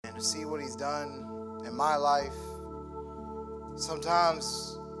see what he's done in my life.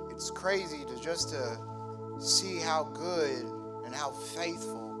 Sometimes it's crazy to see how good and how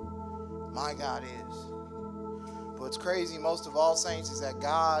faithful my God is. But what's crazy most of all, saints, is that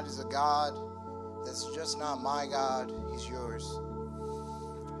God is a God that's just not my God, he's yours.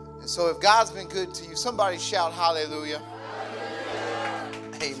 And so if God's been good to you, somebody shout hallelujah.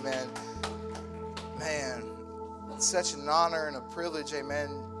 Amen. Man, it's such an honor and a privilege,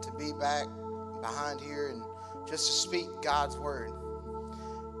 amen, to be back behind here and just to speak God's word.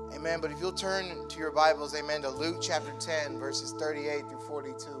 Amen. But if you'll turn to your Bibles, amen, to Luke chapter 10, verses 38 through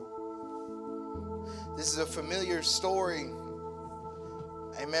 42. This is a familiar story.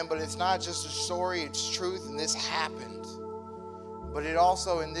 Amen. But it's not just a story, it's truth, and this happened. But it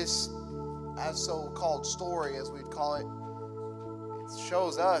also, in this as so-called story, as we'd call it, it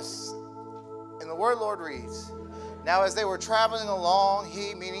shows us. And the word Lord reads, "Now as they were traveling along,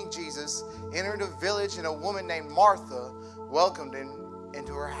 he," meaning Jesus, "entered a village, and a woman named Martha welcomed him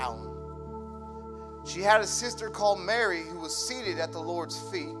into her home. She had a sister called Mary who was seated at the Lord's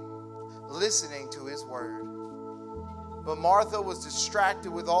feet, listening to his word. But Martha was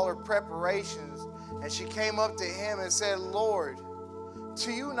distracted with all her preparations, and she came up to him and said, 'Lord,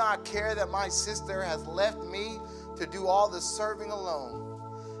 do you not care that my sister has left me to do all the serving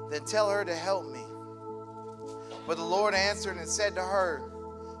alone? Then tell her to help me.' But the Lord answered and said to her,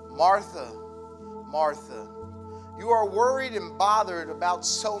 'Martha, Martha, you are worried and bothered about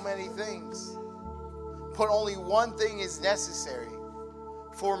so many things. But only one thing is necessary.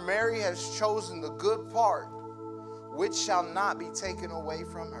 For Mary has chosen the good part, which shall not be taken away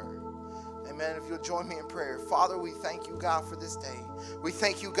from her.'" Amen. If you'll join me in prayer. Father, we thank you, God, for this day. We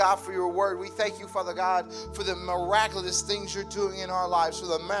thank you, God, for your word. We thank you, Father God, for the miraculous things you're doing in our lives, for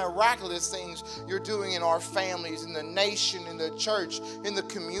the miraculous things you're doing in our families, in the nation, in the church, in the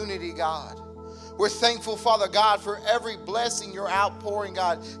community, God. We're thankful, Father God, for every blessing you're outpouring,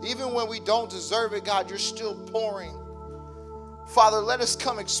 God. Even when we don't deserve it, God, you're still pouring. Father, let us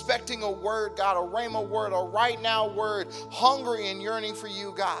come expecting a word, God, a rhema word, a right now word, hungry and yearning for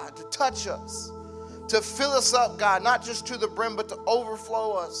you, God, to touch us, to fill us up, God, not just to the brim, but to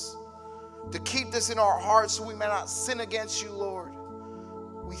overflow us, to keep this in our hearts so we may not sin against you, Lord.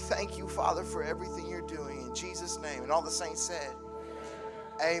 We thank you, Father, for everything you're doing in Jesus' name. And all the saints said,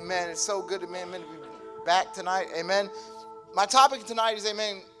 amen. It's so good, amen, to be back tonight. Amen. My topic tonight is,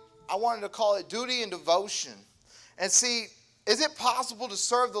 amen, I wanted to call it duty and devotion. And see, is it possible to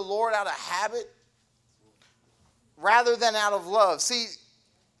serve the Lord out of habit rather than out of love? See,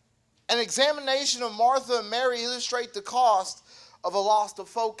 an examination of Martha and Mary illustrate the cost of a loss of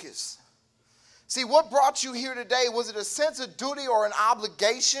focus. See, what brought you here today? Was it a sense of duty or an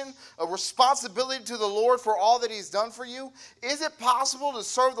obligation, a responsibility to the Lord for all that he's done for you? Is it possible to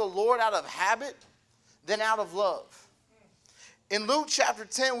serve the Lord out of habit than out of love? In Luke chapter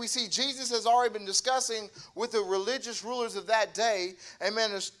 10, we see Jesus has already been discussing with the religious rulers of that day,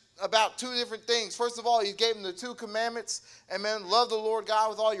 amen, about two different things. First of all, he gave them the two commandments, amen, love the Lord God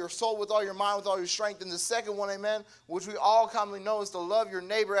with all your soul, with all your mind, with all your strength. And the second one, amen, which we all commonly know is to love your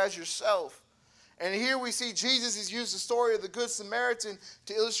neighbor as yourself. And here we see Jesus has used the story of the Good Samaritan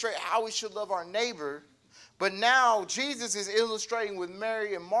to illustrate how we should love our neighbor. But now Jesus is illustrating with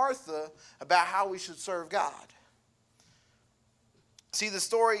Mary and Martha about how we should serve God. See, the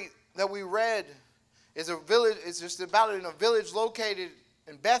story that we read is just about in a village located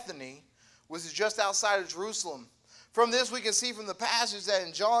in Bethany, which is just outside of Jerusalem. From this, we can see from the passage that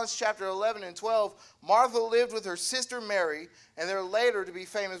in John chapter 11 and 12, Martha lived with her sister Mary and their later to be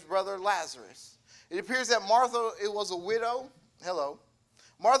famous brother Lazarus. It appears that Martha was a widow. Hello.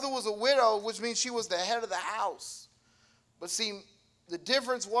 Martha was a widow, which means she was the head of the house. But see, the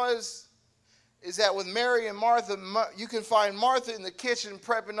difference is that with Mary and Martha, you can find Martha in the kitchen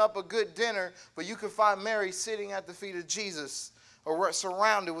prepping up a good dinner, but you can find Mary sitting at the feet of Jesus or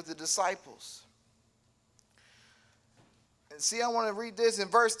surrounded with the disciples. And see, I want to read this in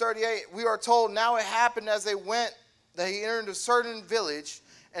verse 38. We are told, "Now it happened as they went that he entered a certain village,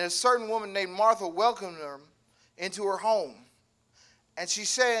 and a certain woman named Martha welcomed him into her home. And she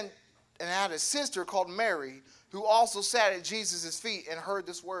said, and had a sister called Mary, who also sat at Jesus' feet and heard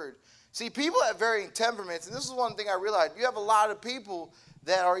this word." See, people have varying temperaments, and this is one thing I realized. You have a lot of people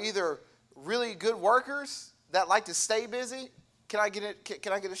that are either really good workers that like to stay busy. Can I get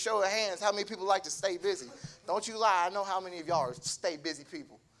a show of hands? How many people like to stay busy? Don't you lie. I know how many of y'all are stay busy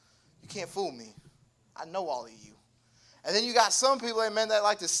people. You can't fool me. I know all of you. And then you got some people, amen, that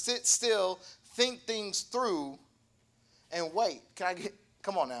like to sit still, think things through, and wait.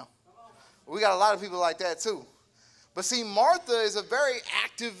 Come on now. We got a lot of people like that too. But see, Martha is a very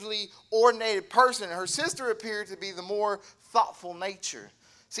actively ordinated person. Her sister appeared to be the more thoughtful nature.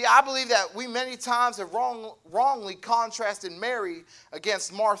 See, I believe that we many times have wrongly contrasted Mary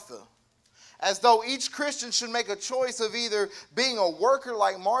against Martha, as though each Christian should make a choice of either being a worker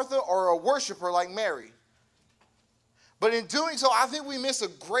like Martha or a worshiper like Mary. But in doing so, I think we miss a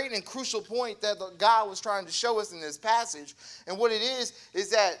great and crucial point that God was trying to show us in this passage. And what it is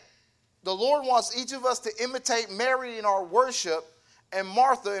that the Lord wants each of us to imitate Mary in our worship and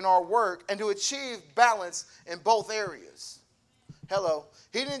Martha in our work, and to achieve balance in both areas. Hello.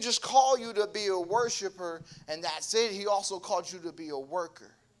 He didn't just call you to be a worshiper and that's it. He also called you to be a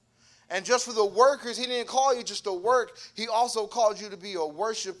worker. And just for the workers, he didn't call you just to work. He also called you to be a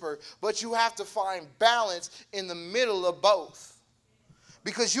worshiper. But you have to find balance in the middle of both.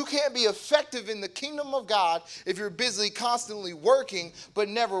 Because you can't be effective in the kingdom of God if you're busy constantly working but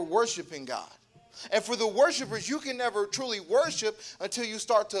never worshiping God. And for the worshipers, you can never truly worship until you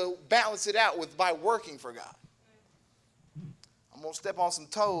start to balance it out by working for God. I'm going to step on some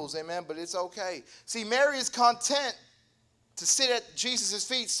toes, amen, but it's okay. See, Mary is content to sit at Jesus'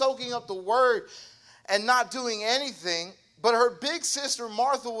 feet, soaking up the word and not doing anything. But her big sister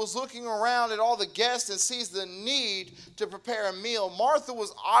Martha was looking around at all the guests and sees the need to prepare a meal. Martha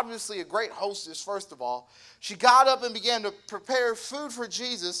was obviously a great hostess, first of all. She got up and began to prepare food for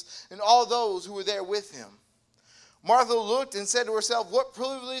Jesus and all those who were there with him. Martha looked and said to herself, what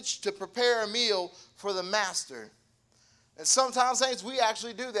privilege to prepare a meal for the master. And sometimes, saints, we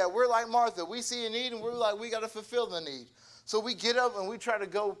actually do that. We're like Martha. We see a need and we're like, we got to fulfill the need. So we get up and we try to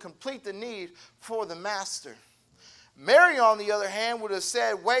go complete the need for the master. Mary, on the other hand, would have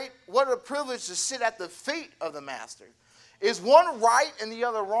said, wait, what a privilege to sit at the feet of the master. Is one right and the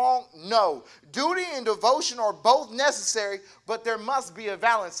other wrong? No. Duty and devotion are both necessary, but there must be a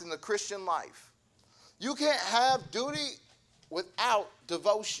balance in the Christian life. You can't have duty without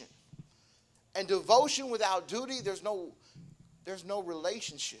devotion. And devotion without duty, there's no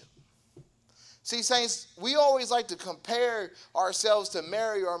relationship. See, saints, we always like to compare ourselves to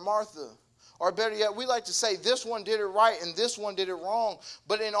Mary or Martha. Or better yet, we like to say this one did it right and this one did it wrong.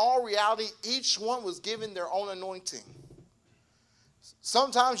 But in all reality, each one was given their own anointing.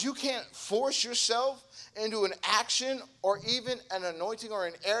 Sometimes you can't force yourself into an action or even an anointing or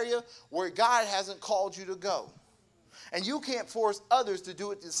an area where God hasn't called you to go. And you can't force others to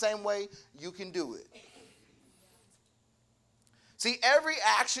do it the same way you can do it. See, every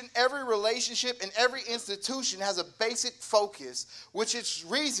action, every relationship, and every institution has a basic focus, which is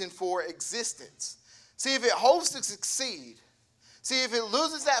reason for existence. See, if it hopes to succeed, see, if it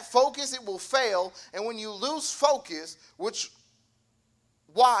loses that focus, it will fail. And when you lose focus,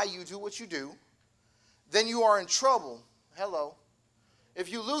 why you do what you do, then you are in trouble. Hello.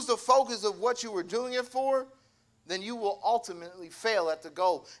 If you lose the focus of what you were doing it for, then you will ultimately fail at the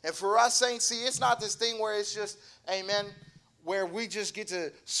goal. And for us, saints, see, it's not this thing where it's just, amen, where we just get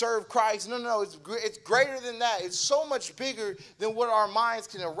to serve Christ. No, it's greater than that. It's so much bigger than what our minds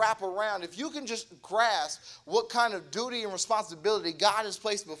can wrap around. If you can just grasp what kind of duty and responsibility God has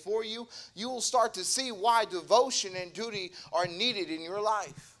placed before you, you will start to see why devotion and duty are needed in your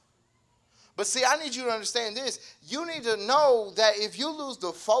life. But see, I need you to understand this. You need to know that if you lose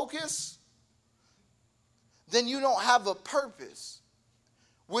the focus, then you don't have a purpose.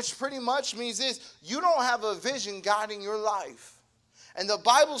 Which pretty much means this, you don't have a vision guiding your life. And the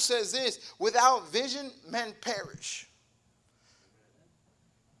Bible says this, without vision, men perish.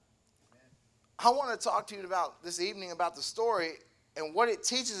 I want to talk to you about this evening about the story and what it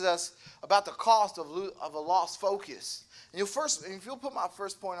teaches us about the cost of a lost focus. And if you'll put my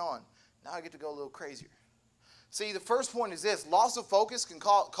first point on, now I get to go a little crazier. See, the first point is this, loss of focus can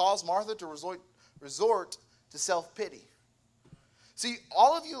cause Martha to resort to self-pity. See,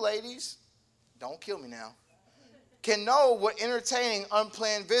 all of you ladies, don't kill me now, can know what entertaining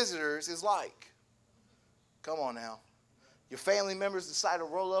unplanned visitors is like. Come on now. Your family members decide to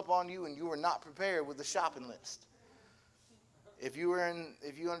roll up on you and you were not prepared with the shopping list. If you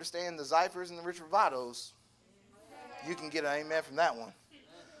understand the Zyphers and the Richard Vados, you can get an amen from that one.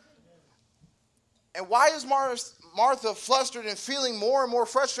 And why is Martha flustered and feeling more and more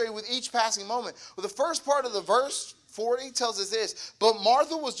frustrated with each passing moment? Well, the first part of the verse 40 tells us this, but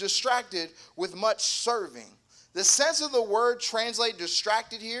Martha was distracted with much serving. The sense of the word translated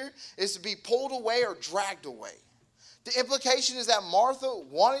distracted here is to be pulled away or dragged away. The implication is that Martha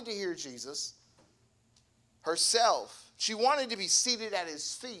wanted to hear Jesus herself. She wanted to be seated at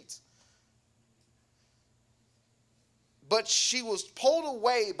his feet. But she was pulled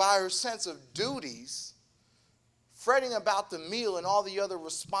away by her sense of duties, fretting about the meal and all the other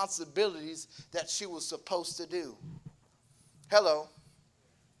responsibilities that she was supposed to do. Hello.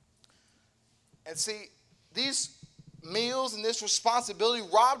 And see, these meals and this responsibility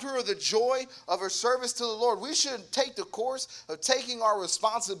robbed her of the joy of her service to the Lord. We should take the course of taking our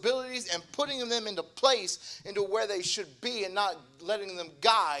responsibilities and putting them into place, into where they should be, and not letting them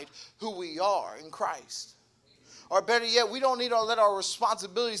guide who we are in Christ. Or better yet, we don't need to let our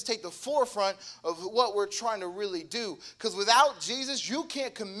responsibilities take the forefront of what we're trying to really do. Because without Jesus, you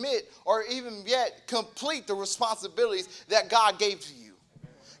can't commit or even yet complete the responsibilities that God gave to you.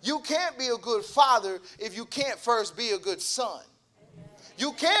 You can't be a good father if you can't first be a good son.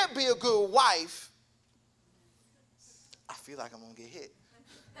 You can't be a good wife. I feel like I'm going to get hit.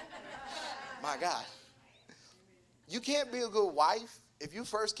 My God. You can't be a good wife if you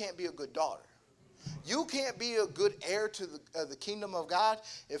first can't be a good daughter. You can't be a good heir to the kingdom of God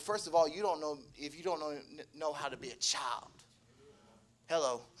if, first of all, you don't know how to be a child.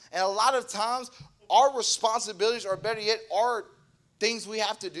 Hello. And a lot of times, our responsibilities, or better yet, our things we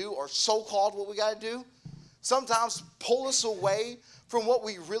have to do, or so-called what we got to do, sometimes pull us away from what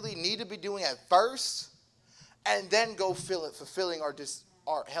we really need to be doing at first, and then go fulfilling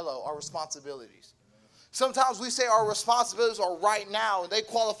our responsibilities. Sometimes we say our responsibilities are right now, and they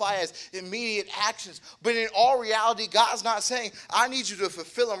qualify as immediate actions. But in all reality, God's not saying, I need you to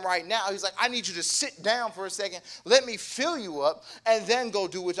fulfill them right now. He's like, I need you to sit down for a second, let me fill you up, and then go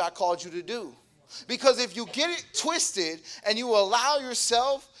do what I called you to do. Because if you get it twisted and you allow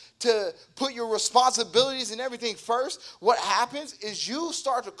yourself to put your responsibilities and everything first, what happens is you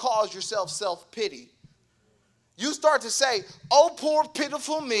start to cause yourself self-pity. You start to say, oh, poor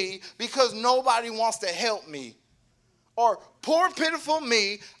pitiful me, because nobody wants to help me. Or, poor pitiful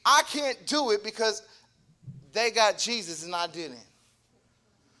me, I can't do it because they got Jesus and I didn't.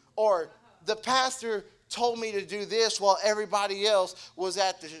 Or, the pastor told me to do this while everybody else was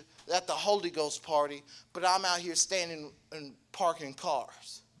at the Holy Ghost party, but I'm out here standing and parking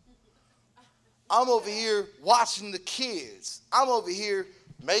cars. I'm over here watching the kids. I'm over here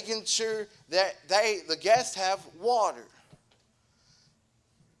making sure that the guests have water.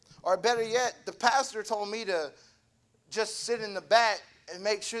 Or better yet, the pastor told me to just sit in the back and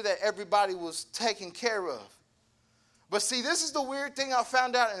make sure that everybody was taken care of. But see, this is the weird thing I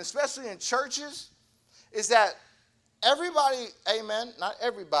found out, and especially in churches, is that everybody, amen, not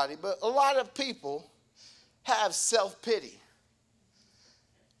everybody, but a lot of people have self-pity.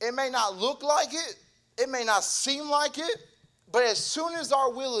 It may not look like it. It may not seem like it. But as soon as our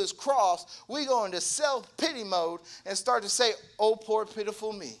will is crossed, we go into self-pity mode and start to say, oh, poor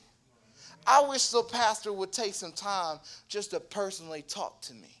pitiful me. I wish the pastor would take some time just to personally talk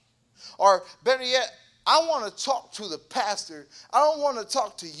to me. Or better yet, I want to talk to the pastor. I don't want to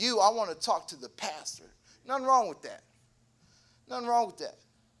talk to you. I want to talk to the pastor. Nothing wrong with that. Nothing wrong with that.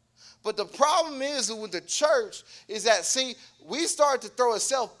 But the problem is with the church is that, see, we start to throw a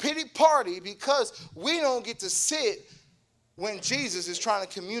self-pity party because we don't get to sit when Jesus is trying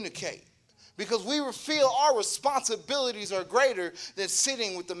to communicate. Because we feel our responsibilities are greater than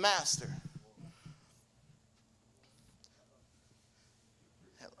sitting with the master.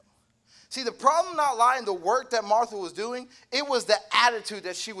 Hello. See, the problem not lie in the work that Martha was doing. It was the attitude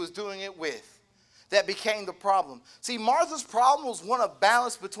that she was doing it with that became the problem. See, Martha's problem was one of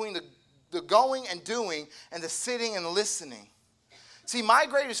balance between the going and doing and the sitting and listening. See, my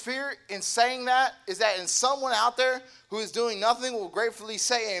greatest fear in saying that is that in someone out there who is doing nothing will gratefully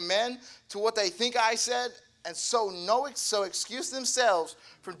say amen to what they think I said, and so excuse themselves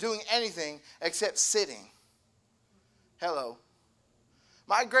from doing anything except sitting. Hello.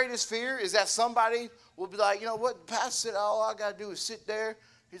 My greatest fear is that somebody will be like, you know what, the pastor said all I got to do is sit there.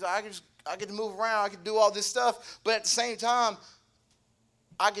 He's like, I get to move around, I can do all this stuff, but at the same time,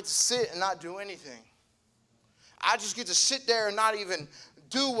 I get to sit and not do anything. I just get to sit there and not even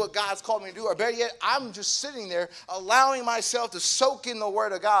do what God's called me to do. Or better yet, I'm just sitting there allowing myself to soak in the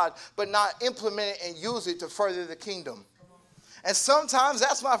word of God, but not implement it and use it to further the kingdom. And sometimes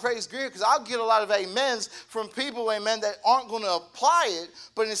that's my phrase, because I'll get a lot of amens from people, amen, that aren't going to apply it,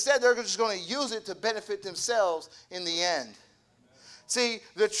 but instead they're just going to use it to benefit themselves in the end. See,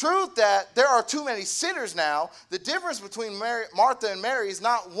 the truth that there are too many sinners now, the difference between Martha and Mary is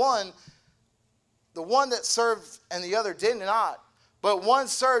not the one that served and the other did not, but one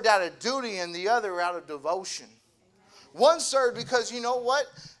served out of duty and the other out of devotion. One served because, you know what?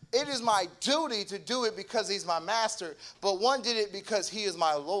 It is my duty to do it because he's my master, but one did it because he is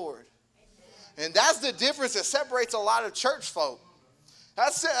my Lord. And that's the difference that separates a lot of church folk.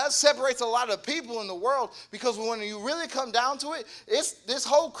 That separates a lot of people in the world, because when you really come down to it, it's this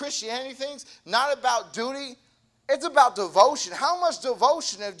whole Christianity thing's not about duty. It's about devotion. How much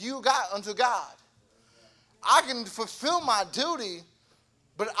devotion have you got unto God? I can fulfill my duty,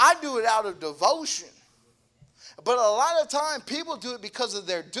 but I do it out of devotion. But a lot of time, people do it because of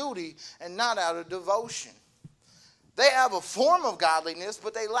their duty and not out of devotion. They have a form of godliness,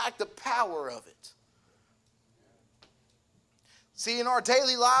 but they lack the power of it. See, in our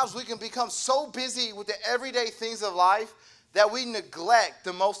daily lives, we can become so busy with the everyday things of life that we neglect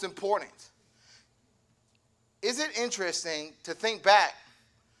the most important. Is it interesting to think back?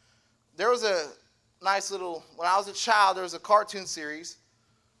 There was a nice little, when I was a child, there was a cartoon series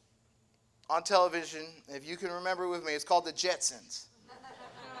on television. If you can remember with me, it's called The Jetsons.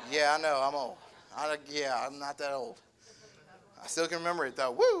 Yeah, I know, I'm old. I'm not that old. I still can remember it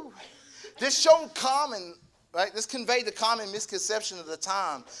though. Woo! This showed right? This conveyed the common misconception of the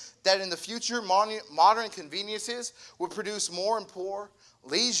time that in the future, modern conveniences would produce more and poor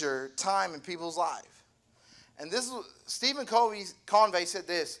leisure time in people's life. And Stephen Convey said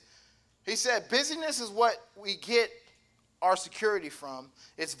this. He said, busyness is what we get our security from.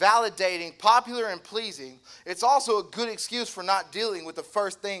 It's validating, popular, and pleasing. It's also a good excuse for not dealing with the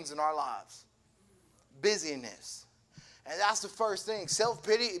first things in our lives. Busyness. And that's the first thing.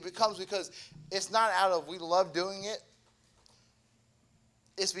 Self-pity, it becomes because it's not out of we love doing it.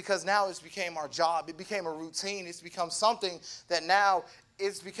 It's because now it's became our job. It became a routine. It's become something that now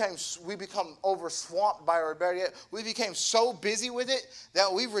we become overswamped by, or better yet, we became so busy with it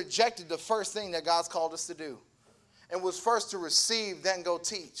that we rejected the first thing that God's called us to do. And was first to receive, then go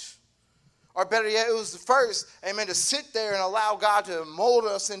teach. Or better yet, it was the first, amen, to sit there and allow God to mold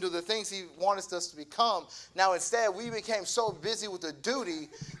us into the things he wanted us to become. Now instead, we became so busy with the duty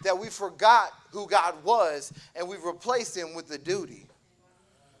that we forgot who God was, and we replaced him with the duty.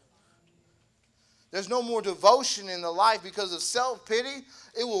 There's no more devotion in the life because of self-pity.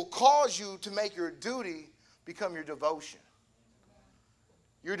 It will cause you to make your duty become your devotion.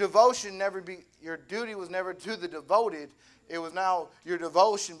 Your duty was never to the devoted. It was now your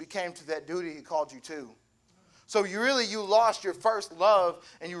devotion became to that duty he called you to. So you lost your first love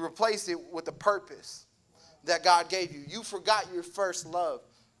and you replaced it with the purpose that God gave you. You forgot your first love.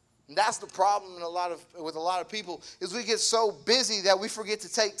 And that's the problem with a lot of people is we get so busy that we forget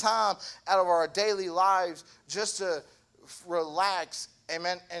to take time out of our daily lives just to relax,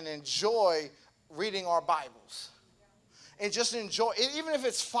 amen, and enjoy reading our Bibles. And just enjoy, even if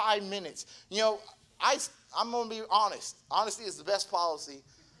it's 5 minutes. You know, I'm going to be honest. Honesty is the best policy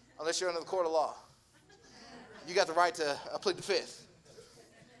unless you're under the court of law. You got the right to plead the fifth.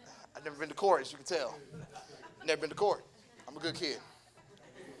 I've never been to court, as you can tell. Never been to court. I'm a good kid.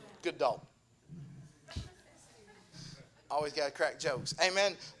 Good dog. Always got to crack jokes.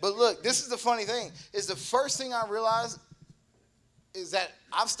 Amen. But look, this is the funny thing. Is the first thing I realized is that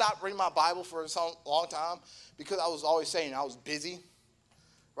I've stopped reading my Bible for a long time because I was always saying I was busy.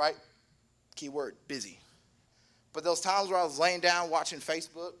 Right? Key word, busy. But those times where I was laying down watching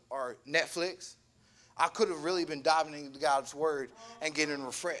Facebook or Netflix, I could have really been diving into God's word and getting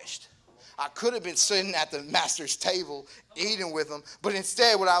refreshed. I could have been sitting at the master's table eating with him, but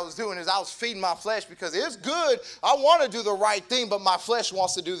instead what I was doing is I was feeding my flesh because it's good. I want to do the right thing, but my flesh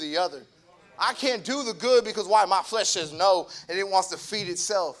wants to do the other. I can't do the good because why? My flesh says no, and it wants to feed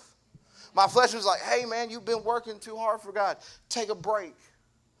itself. My flesh was like, hey, man, you've been working too hard for God. Take a break.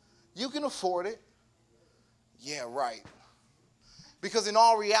 You can afford it. Yeah, right. Because in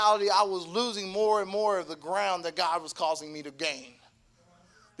all reality, I was losing more and more of the ground that God was causing me to gain.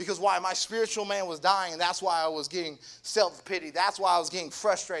 Because why? My spiritual man was dying, and that's why I was getting self-pity. That's why I was getting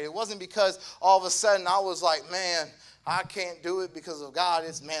frustrated. It wasn't because all of a sudden I was like, man, I can't do it because of God.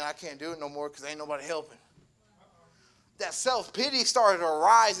 It's, man, I can't do it no more because ain't nobody helping. That self-pity started to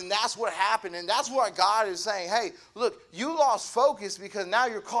rise, and that's what happened. And that's why God is saying, hey, look, you lost focus because now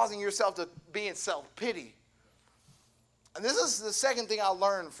you're causing yourself to be in self-pity. And this is the second thing I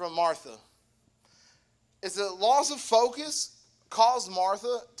learned from Martha. Is the loss of focus caused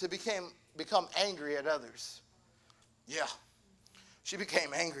Martha to become angry at others. Yeah, she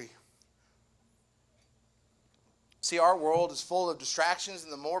became angry. See, our world is full of distractions,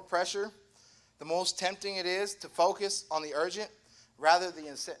 and the more pressure, the most tempting it is to focus on the urgent rather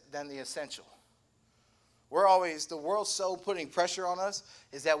than the essential. The world's so putting pressure on us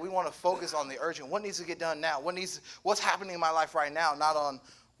is that we want to focus on the urgent. What needs to get done now? What's happening in my life right now, not on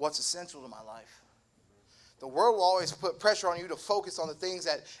what's essential to my life. The world will always put pressure on you to focus on the things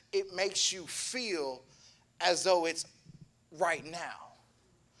that it makes you feel as though it's right now.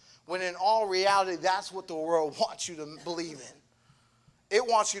 When in all reality, that's what the world wants you to believe in. It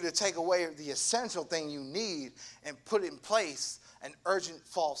wants you to take away the essential thing you need and put in place an urgent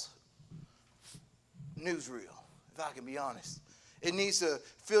false newsreel, if I can be honest. It needs to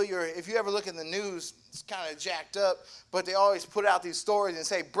fill your, if you ever look in the news, it's kind of jacked up, but they always put out these stories and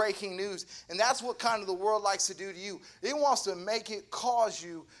say breaking news. And that's what kind of the world likes to do to you. It wants to make it cause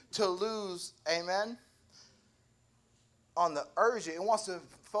you to lose, amen, on the urgent. It wants to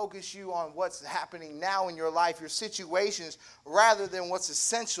focus you on what's happening now in your life, your situations, rather than what's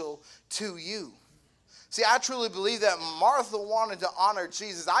essential to you. See, I truly believe that Martha wanted to honor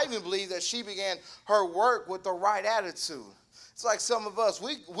Jesus. I even believe that she began her work with the right attitude. It's like some of us,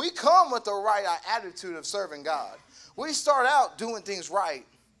 we come with the right attitude of serving God. We start out doing things right.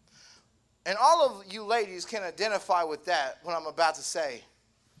 And all of you ladies can identify with that, what I'm about to say.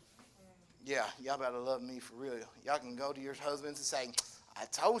 Yeah, y'all better love me for real. Y'all can go to your husbands and say, I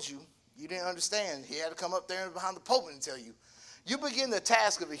told you, you didn't understand. He had to come up there behind the pulpit and tell you. You begin the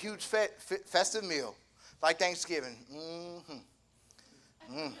task of a huge festive meal, like Thanksgiving.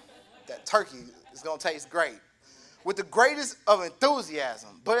 That turkey is going to taste great, with the greatest of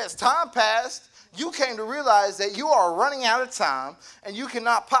enthusiasm. But as time passed, you came to realize that you are running out of time and you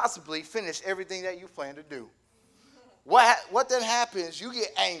cannot possibly finish everything that you plan to do. What then happens, you get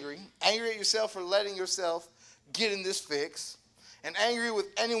angry at yourself for letting yourself get in this fix, and angry with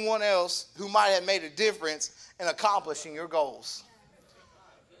anyone else who might have made a difference in accomplishing your goals.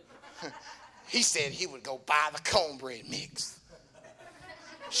 He said he would go buy the cornbread mix.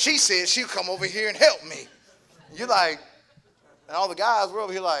 She said she'd come over here and help me. You're like, and all the guys were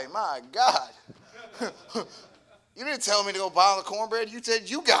over here like, my God. You didn't tell me to go buy the cornbread. You said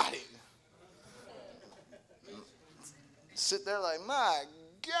you got it. Sit there like, my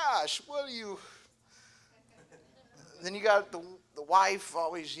gosh, what are you? Then you got the wife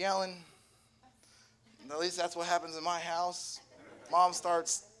always yelling. At least that's what happens in my house. Mom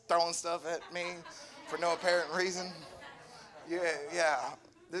starts throwing stuff at me for no apparent reason. Yeah.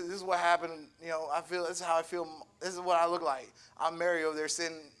 This is what happened. You know, this is how I feel. This is what I look like. I'm Mary over there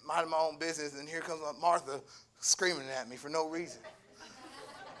sitting, minding my own business, and here comes Martha screaming at me for no reason.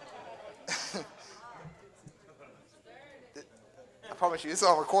 I promise you, it's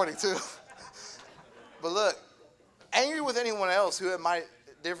on recording too. But look, angry with anyone else who had my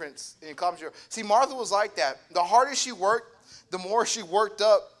difference in accomplishment. See, Martha was like that. The harder she worked, the more worked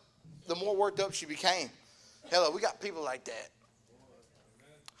up she became. Hello, we got people like that.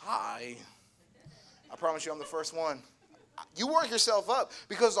 Hi. I promise you I'm the first one. You work yourself up,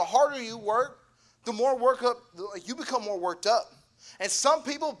 because the harder you work, the more you become more worked up. And some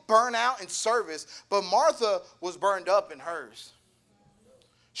people burn out in service, but Martha was burned up in hers.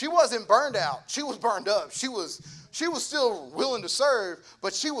 She wasn't burned out. She was burned up. She was still willing to serve,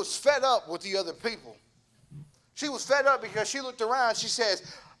 but she was fed up with the other people. She was fed up because she looked around. She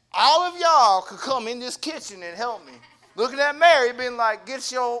says, all of y'all could come in this kitchen and help me. Looking at Mary, being like,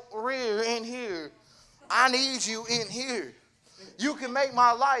 get your rear in here. I need you in here. You can make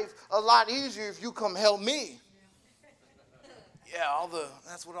my life a lot easier if you come help me. Yeah,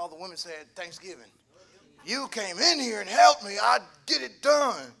 that's what all the women said at Thanksgiving. You came in here and helped me. I'd get it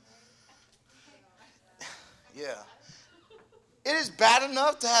done. Yeah. It is bad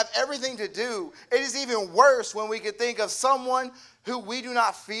enough to have everything to do. It is even worse when we can think of someone who we do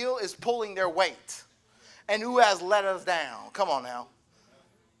not feel is pulling their weight and who has let us down. Come on now.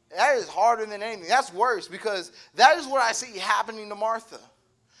 That is harder than anything. That's worse, because that is what I see happening to Martha.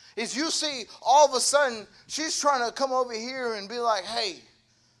 Is you see all of a sudden she's trying to come over here and be like, hey,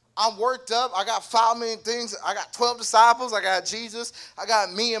 I'm worked up. I got 5 million things. I got 12 disciples. I got Jesus. I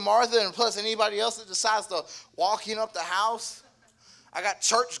got me and Martha, and plus anybody else that decides to walk in up the house. I got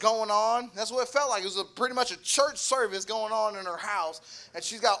church going on. That's what it felt like. It was pretty much a church service going on in her house, and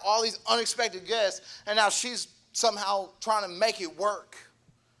she's got all these unexpected guests, and now she's somehow trying to make it work.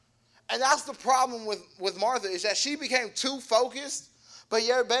 And that's the problem with Martha, is that she became too focused, but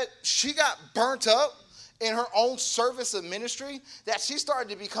yeah, bet she got burnt up in her own service of ministry, that she started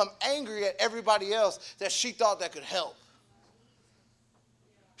to become angry at everybody else that she thought that could help.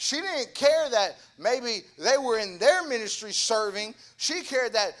 She didn't care that maybe they were in their ministry serving. She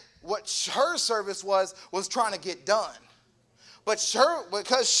cared that what her service was trying to get done. But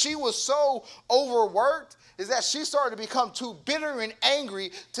because she was so overworked, is that she started to become too bitter and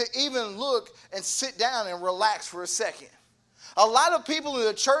angry to even look and sit down and relax for a second. A lot of people in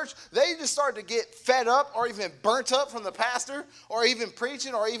the church, they just start to get fed up or even burnt up from the pastor or even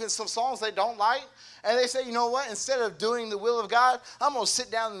preaching or even some songs they don't like. And they say, you know what? Instead of doing the will of God, I'm going to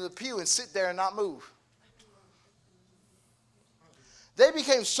sit down in the pew and sit there and not move. They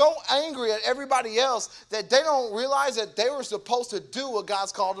became so angry at everybody else that they don't realize that they were supposed to do what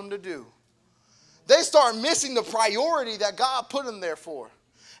God's called them to do. They start missing the priority that God put them there for.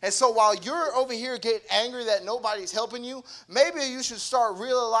 And so while you're over here getting angry that nobody's helping you, maybe you should start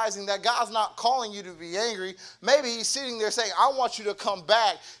realizing that God's not calling you to be angry. Maybe he's sitting there saying, I want you to come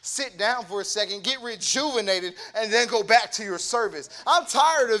back, sit down for a second, get rejuvenated, and then go back to your service. I'm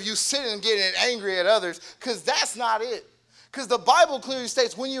tired of you sitting and getting angry at others, because that's not it. Because the Bible clearly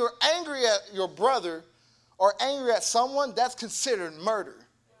states when you're angry at your brother or angry at someone, that's considered murder.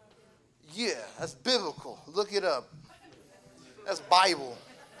 Yeah, that's biblical. Look it up. That's Bible.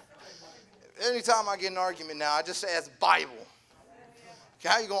 Anytime I get in an argument now, I just say it's Bible. Okay,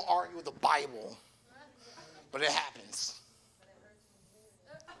 how are you going to argue with the Bible? But it happens.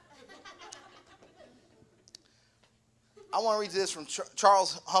 I want to read this from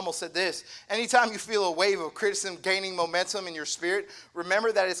Charles Hummel said this. Anytime you feel a wave of criticism gaining momentum in your spirit,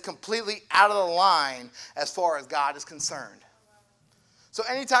 remember that it's completely out of the line as far as God is concerned. So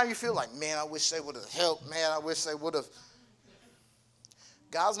anytime you feel like, man, I wish they would have helped. Man, I wish they would have.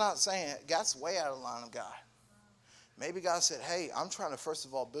 God's not saying it. God's way out of the line of God. Maybe God said, hey, I'm trying to, first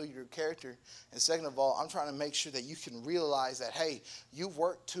of all, build your character. And second of all, I'm trying to make sure that you can realize that, hey, you've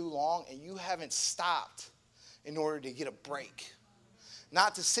worked too long and you haven't stopped in order to get a break.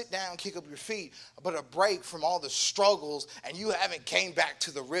 Not to sit down and kick up your feet, but a break from all the struggles, and you haven't came back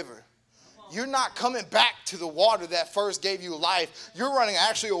to the river. You're not coming back to the water that first gave you life. You're running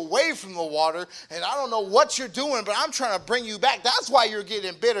actually away from the water, and I don't know what you're doing, but I'm trying to bring you back. That's why you're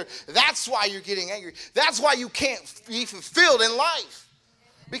getting bitter. That's why you're getting angry. That's why you can't be fulfilled in life.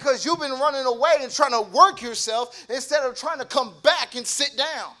 Because you've been running away and trying to work yourself instead of trying to come back and sit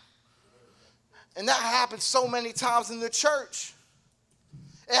down. And that happens so many times in the church.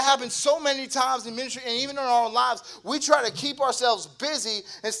 It happens so many times in ministry and even in our lives. We try to keep ourselves busy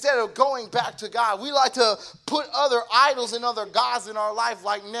instead of going back to God. We like to put other idols and other gods in our life,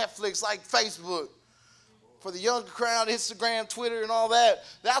 like Netflix, like Facebook. For the younger crowd, Instagram, Twitter, and all that.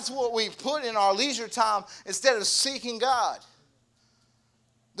 That's what we put in our leisure time instead of seeking God.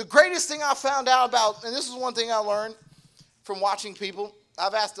 The greatest thing I found out about, and this is one thing I learned from watching people.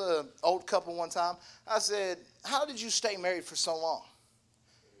 I've asked an old couple one time. I said, how did you stay married for so long?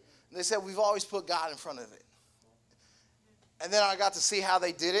 They said, we've always put God in front of it. And then I got to see how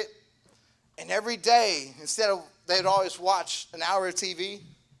they did it. And every day, instead of, they'd always watch an hour of TV.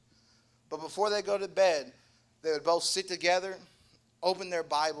 But before they go to bed, they would both sit together, open their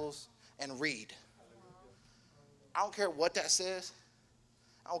Bibles, and read. I don't care what that says.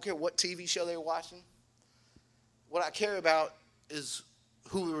 I don't care what TV show they're watching. What I care about is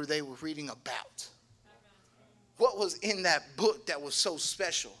who they were reading about. What was in that book that was so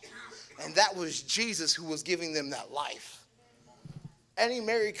special? And that was Jesus, who was giving them that life. Any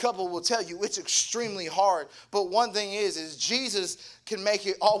married couple will tell you it's extremely hard. But one thing is Jesus can make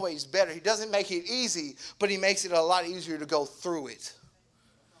it always better. He doesn't make it easy, but he makes it a lot easier to go through it.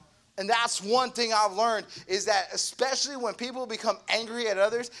 And that's one thing I've learned, is that especially when people become angry at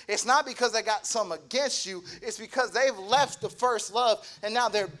others, it's not because they got something against you. It's because they've left the first love, and now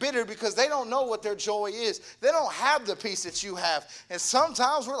they're bitter because they don't know what their joy is. They don't have the peace that you have. And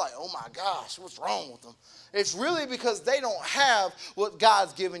sometimes we're like, oh my gosh, what's wrong with them? It's really because they don't have what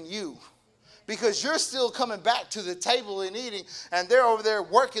God's given you. Because you're still coming back to the table and eating, and they're over there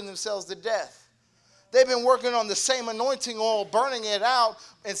working themselves to death. They've been working on the same anointing oil, burning it out.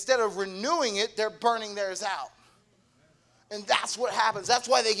 Instead of renewing it, they're burning theirs out. And that's what happens. That's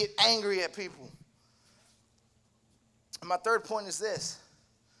why they get angry at people. And my third point is this.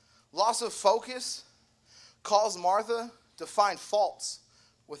 Loss of focus caused Martha to find faults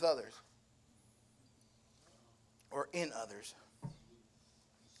with others. Or in others.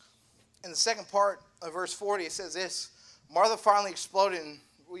 In the second part of verse 40, it says this. Martha finally exploded.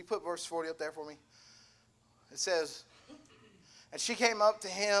 Will you put verse 40 up there for me? It says, and she came up to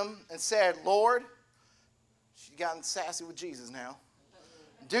him and said, Lord, she's gotten sassy with Jesus now.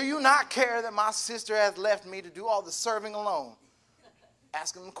 Do you not care that my sister has left me to do all the serving alone?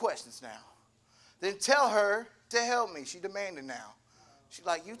 Asking them questions now. Then tell her to help me. She demanded now. She's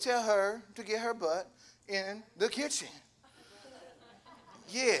like, you tell her to get her butt in the kitchen.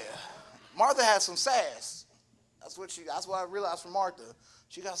 Yeah. Martha had some sass. That's what I realized from Martha.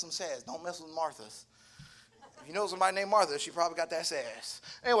 She got some sass. Don't mess with Martha's. If you know somebody named Martha, she probably got that sass.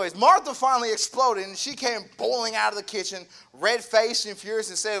 Anyways, Martha finally exploded, and she came boiling out of the kitchen, red-faced and furious,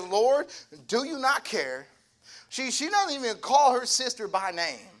 and said, Lord, do you not care? She doesn't even call her sister by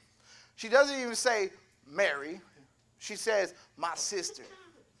name. She doesn't even say Mary. She says, my sister.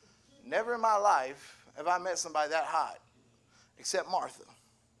 Never in my life have I met somebody that hot, except Martha.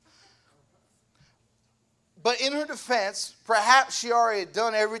 But in her defense, perhaps she already had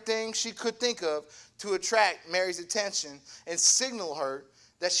done everything she could think of to attract Mary's attention and signal her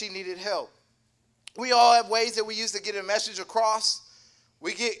that she needed help. We all have ways that we use to get a message across.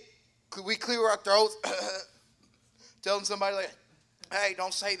 We clear our throats, telling somebody like, hey,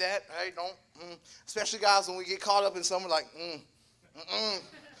 don't say that. Hey, don't. Especially guys when we get caught up in something like,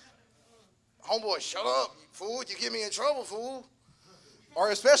 homeboy, shut up, fool. You get me in trouble, fool.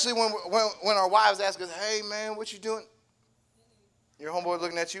 Or especially when our wives ask us, hey, man, what you doing? Your homeboy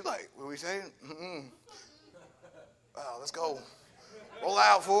looking at you like, what are we saying? Let's go. Roll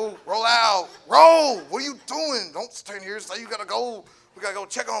out, fool. Roll out. Roll. What are you doing? Don't stand here and say you got to go. We got to go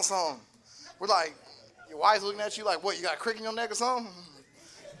check on something. We're like, your wife's looking at you like, what, you got a crick in your neck or something?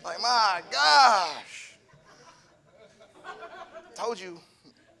 Like, my gosh. Told you.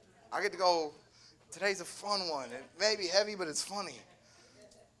 I get to go. Today's a fun one. It may be heavy, but it's funny.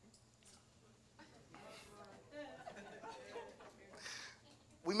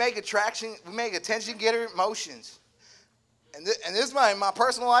 We make attention getter motions. And this is my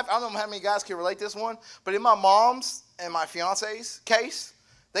personal life. I don't know how many guys can relate this one, but in my mom's and my fiance's case,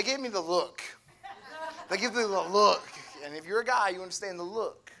 they gave me the look. They give me the look. And if you're a guy, you understand the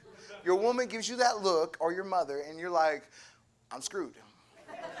look. Your woman gives you that look, or your mother, and you're like, I'm screwed.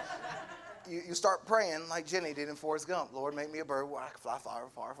 You start praying like Jenny did in Forrest Gump. Lord, make me a bird where I can fly far,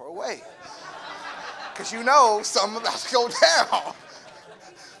 far, far away. Because you know something's about to go down.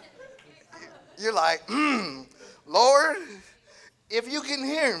 You're like, Lord, if you can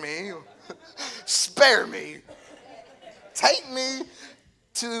hear me, spare me. Take me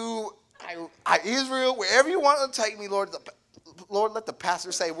to Israel, wherever you want to take me, Lord. Lord, let the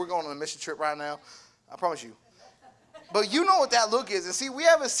pastor say we're going on a mission trip right now. I promise you. But you know what that look is. And see, we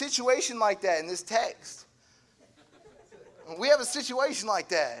have a situation like that in this text. We have a situation like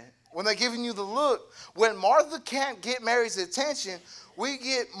that when they're giving you the look. When Martha can't get Mary's attention, we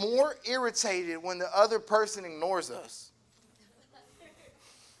get more irritated when the other person ignores us.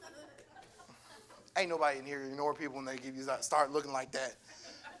 Ain't nobody in here ignore people when they give you start looking like that.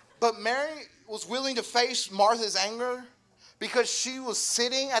 But Mary was willing to face Martha's anger because she was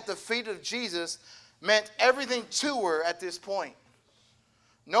sitting at the feet of Jesus, meant everything to her at this point.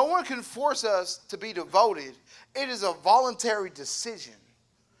 No one can force us to be devoted. It is a voluntary decision.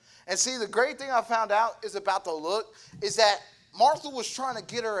 And see, the great thing I found out is about the look is that Martha was trying to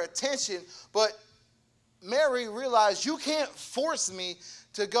get her attention, but Mary realized you can't force me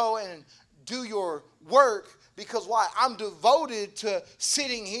to go and do your work because why? I'm devoted to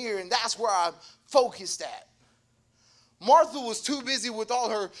sitting here, and that's where I'm focused at. Martha was too busy with all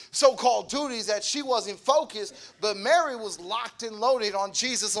her so-called duties that she wasn't focused, but Mary was locked and loaded on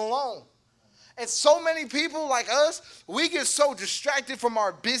Jesus alone. And so many people like us, we get so distracted from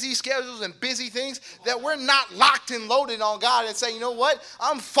our busy schedules and busy things that we're not locked and loaded on God and say, you know what?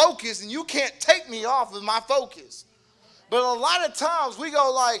 I'm focused and you can't take me off of my focus. But a lot of times we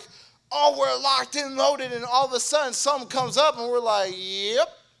go like, oh, we're locked and loaded, and all of a sudden something comes up and we're like, yep,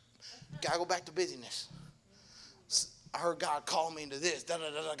 gotta go back to busyness. I heard God call me into this.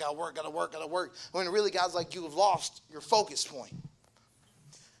 Gotta work. When really God's like, you have lost your focus point.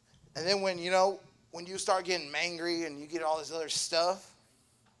 And then when you start getting angry and you get all this other stuff,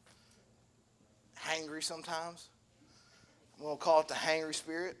 hangry sometimes, I'm going to call it the hangry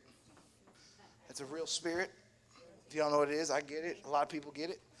spirit. It's a real spirit. If you don't know what it is, I get it. A lot of people get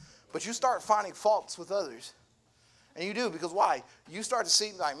it. But you start finding faults with others. And you do, because why? You start to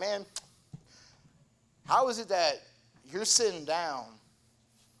see like, man, how is it that you're sitting down,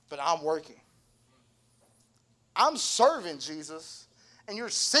 but I'm working? I'm serving Jesus, and you're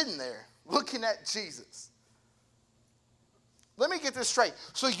sitting there looking at Jesus. Let me get this straight.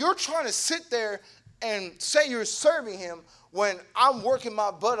 So you're trying to sit there and say you're serving him when I'm working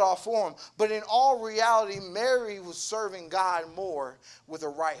my butt off for him. But in all reality, Mary was serving God more with a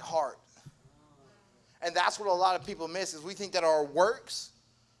right heart. And that's what a lot of people miss is we think that our works,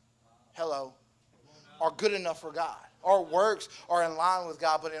 are good enough for God. Our works are in line with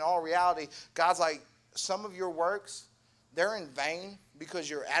God. But in all reality, God's like, some of your works, they're in vain because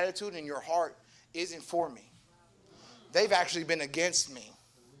your attitude and your heart isn't for me. They've actually been against me.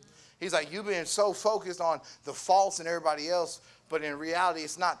 He's like, you've been so focused on the faults in everybody else, but in reality,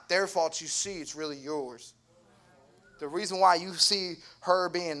 it's not their faults you see, it's really yours. The reason why you see her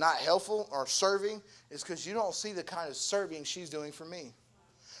being not helpful or serving is because you don't see the kind of serving she's doing for me.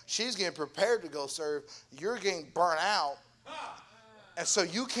 She's getting prepared to go serve. You're getting burnt out. And so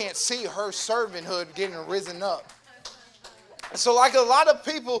you can't see her servanthood getting risen up. So like a lot of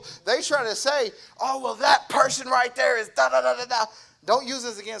people, they try to say, oh, well, that person right there is da-da-da-da-da. Don't use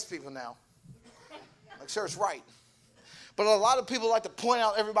this against people now. Like, sure, it's right. But a lot of people like to point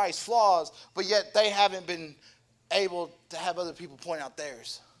out everybody's flaws, but yet they haven't been able to have other people point out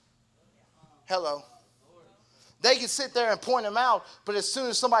theirs. Hello. They can sit there and point them out, but as soon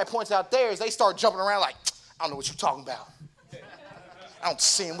as somebody points out theirs, they start jumping around like, I don't know what you're talking about. I don't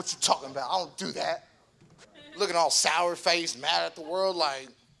see him. What you talking about? I don't do that. Looking all sour-faced, mad at the world like,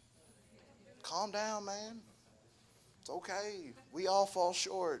 calm down, man. It's okay. We all fall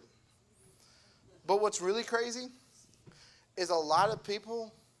short. But what's really crazy is a lot of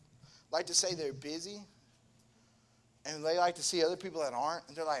people like to say they're busy, and they like to see other people that aren't,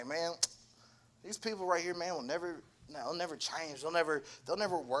 and they're like, man, these people right here, man, they'll never change. They'll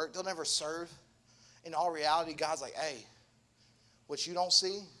never work. They'll never serve. In all reality, God's like, hey, what you don't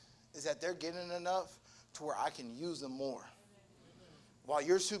see is that they're getting enough to where I can use them more. While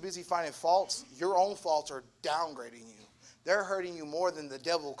you're too busy finding faults, your own faults are downgrading you. They're hurting you more than the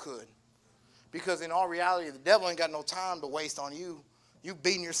devil could. Because in all reality, the devil ain't got no time to waste on you. You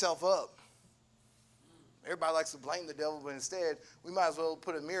beating yourself up. Everybody likes to blame the devil, but instead, we might as well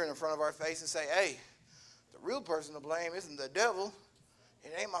put a mirror in front of our face and say, hey, the real person to blame isn't the devil.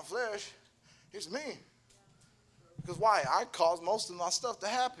 It ain't my flesh. It's me. Because why? I caused most of my stuff to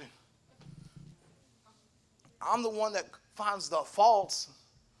happen. I'm the one that finds the faults.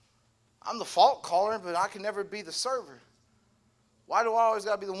 I'm the fault caller, but I can never be the server. Why do I always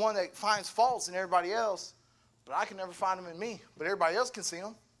got to be the one that finds faults in everybody else, but I can never find them in me, but everybody else can see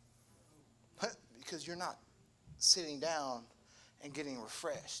them? Because you're not sitting down and getting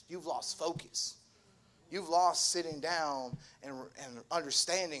refreshed. You've lost focus. You've lost sitting down and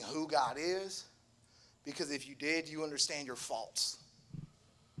understanding who God is. Because if you did, you understand your faults.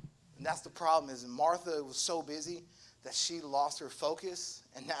 And that's the problem, is Martha was so busy that she lost her focus,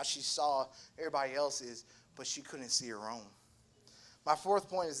 and now she saw everybody else's, but she couldn't see her own. My fourth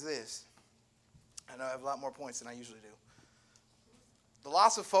point is this. I know I have a lot more points than I usually do. The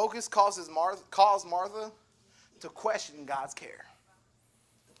loss of focus caused Martha to question God's care.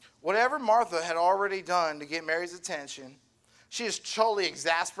 Whatever Martha had already done to get Mary's attention, she is totally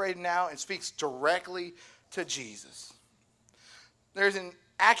exasperated now and speaks directly to Jesus. There's an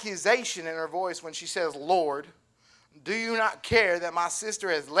accusation in her voice when she says, Lord, do you not care that my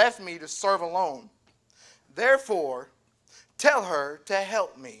sister has left me to serve alone? Therefore, tell her to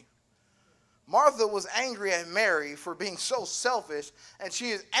help me. Martha was angry at Mary for being so selfish, and she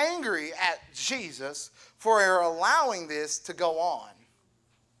is angry at Jesus for her allowing this to go on.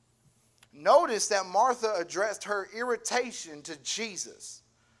 Notice that Martha addressed her irritation to Jesus.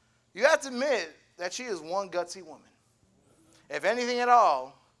 You have to admit that she is one gutsy woman. If anything at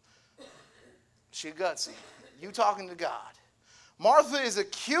all, she's gutsy. You talking to God. Martha is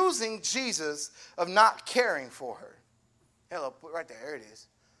accusing Jesus of not caring for her. Hello, right there. There it is.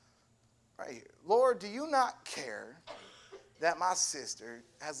 Right here. Lord, do you not care that my sister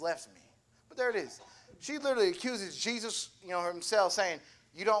has left me? But there it is. She literally accuses Jesus, himself, saying,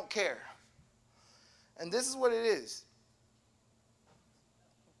 you don't care. And this is what it is.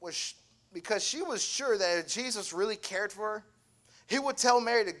 Because she was sure that if Jesus really cared for her, he would tell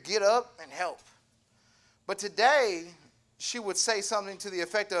Mary to get up and help. But today, she would say something to the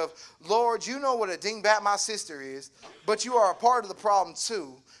effect of, Lord, you know what a dingbat my sister is, but you are a part of the problem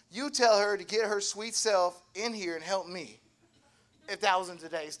too. You tell her to get her sweet self in here and help me. If that was in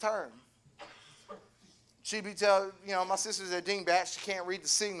today's term. She'd be telling, my sister's a dingbat. She can't read the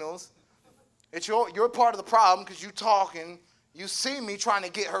signals. You're part of the problem because you talking. You see me trying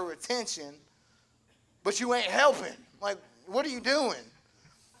to get her attention, but you ain't helping. Like, what are you doing?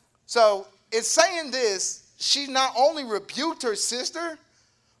 So it's saying this. She not only rebuked her sister,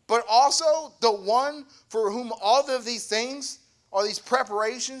 but also the one for whom all of these things or these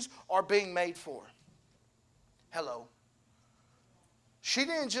preparations are being made for. Hello. She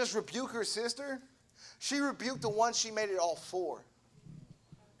didn't just rebuke her sister. She rebuked the one she made it all for.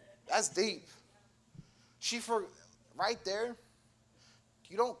 That's deep. Right there,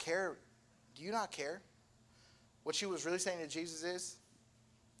 you don't care. Do you not care? What she was really saying to Jesus is,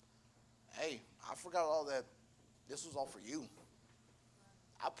 hey, I forgot all that. This was all for you.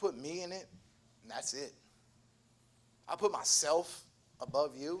 I put me in it, and that's it. I put myself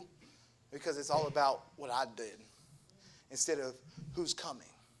above you because it's all about what I did instead of who's coming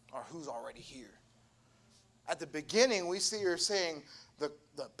or who's already here. At the beginning, we see her saying the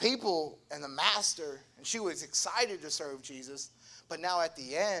people and the master, and she was excited to serve Jesus, but now at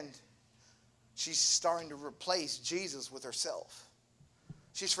the end, she's starting to replace Jesus with herself.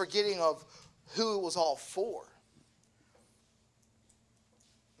 She's forgetting of who it was all for.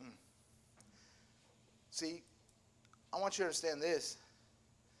 See, I want you to understand this.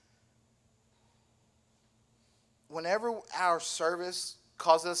 Whenever our service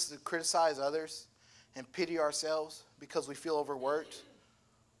causes us to criticize others, and pity ourselves because we feel overworked,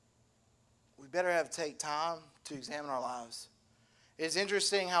 we better take time to examine our lives. It's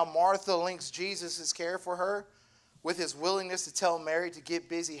interesting how Martha links Jesus' care for her with his willingness to tell Mary to get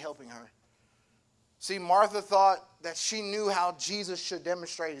busy helping her. See, Martha thought that she knew how Jesus should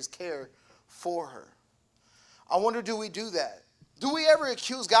demonstrate his care for her. I wonder, do we do that? Do we ever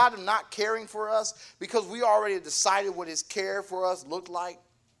accuse God of not caring for us because we already decided what his care for us looked like?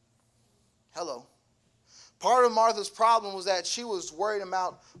 Hello. Part of Martha's problem was that she was worried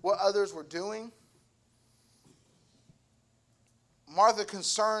about what others were doing. Martha's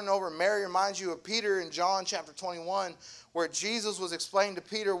concern over Mary reminds you of Peter in John chapter 21, where Jesus was explaining to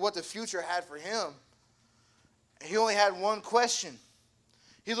Peter what the future had for him. He only had one question.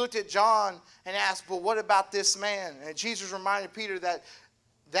 He looked at John and asked, but what about this man? And Jesus reminded Peter that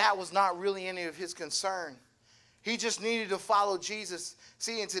that was not really any of his concern. He just needed to follow Jesus.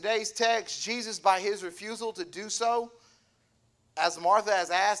 See, in today's text, Jesus, by his refusal to do so, as Martha has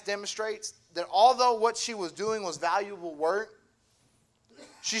asked, demonstrates that although what she was doing was valuable work,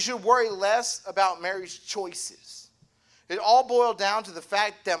 she should worry less about Mary's choices. It all boiled down to the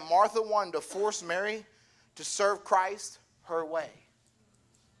fact that Martha wanted to force Mary to serve Christ her way.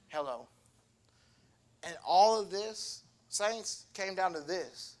 Hello. And all of this, saints, came down to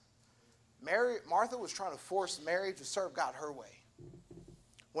this. Martha was trying to force Mary to serve God her way.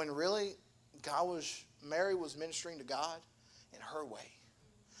 When really, Mary was ministering to God in her way.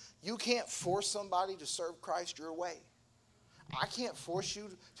 You can't force somebody to serve Christ your way. I can't force you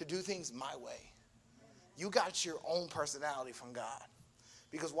to do things my way. You got your own personality from God.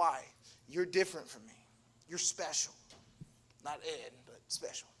 Because why? You're different from me. You're special. Not Ed, but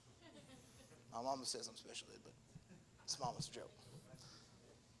special. My mama says I'm special Ed, but it's mama's joke.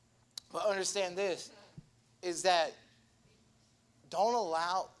 But understand this, is that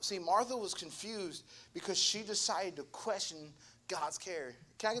Martha was confused because she decided to question God's care.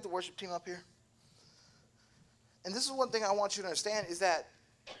 Can I get the worship team up here? And this is one thing I want you to understand, is that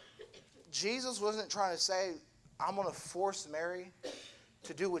Jesus wasn't trying to say, I'm going to force Mary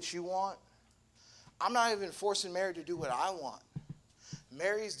to do what you want. I'm not even forcing Mary to do what I want.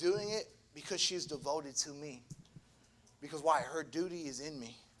 Mary's doing it because she's devoted to me. Because why? Her duty is in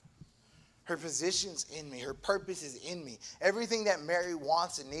me. Her position's in me. Her purpose is in me. Everything that Mary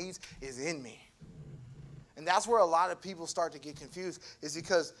wants and needs is in me. And that's where a lot of people start to get confused, is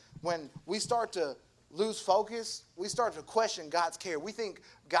because when we start to lose focus, we start to question God's care. We think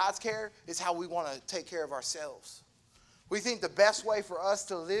God's care is how we want to take care of ourselves. We think the best way for us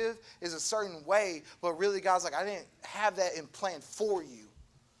to live is a certain way, but really God's like, I didn't have that in plan for you.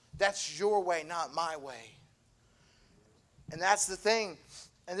 That's your way, not my way. And that's the thing.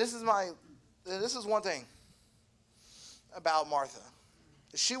 And this is one thing about Martha.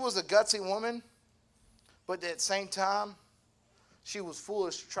 She was a gutsy woman, but at the same time, she was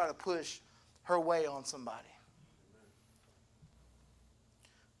foolish to try to push her way on somebody.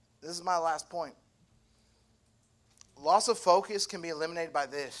 This is my last point. Loss of focus can be eliminated by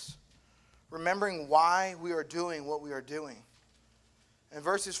this: remembering why we are doing what we are doing. In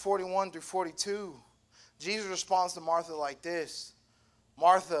verses 41 through 42, Jesus responds to Martha like this: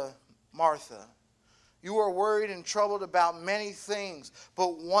 Martha, Martha, you are worried and troubled about many things,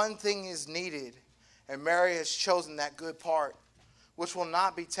 but one thing is needed, and Mary has chosen that good part, which will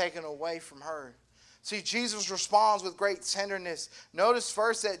not be taken away from her. See, Jesus responds with great tenderness. Notice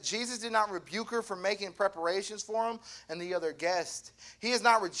first that Jesus did not rebuke her for making preparations for him and the other guest. He is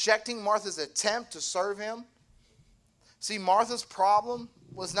not rejecting Martha's attempt to serve him. See, Martha's problem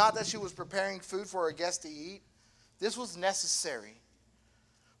was not that she was preparing food for her guests to eat. This was necessary.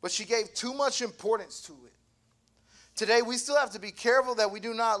 But she gave too much importance to it. Today, we still have to be careful that we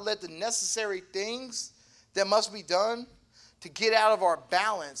do not let the necessary things that must be done to get out of our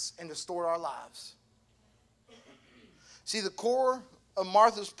balance and distort our lives. See, the core of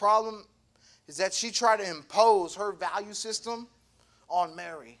Martha's problem is that she tried to impose her value system on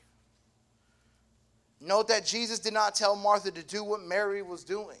Mary. Note that Jesus did not tell Martha to do what Mary was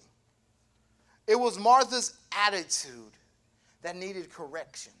doing. It was Martha's attitude that needed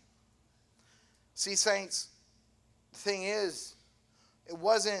correction. See, saints, the thing is, it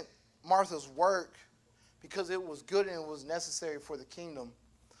wasn't Martha's work because it was good and it was necessary for the kingdom,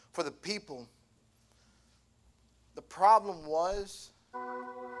 for the people. The problem was,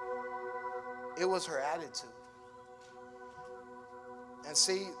 it was her attitude. And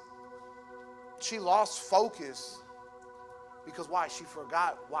see, she lost focus because why? She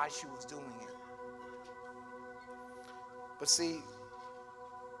forgot why she was doing it. But see,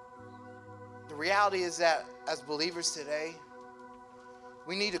 the reality is that as believers today,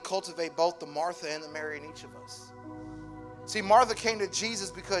 we need to cultivate both the Martha and the Mary in each of us. See, Martha came to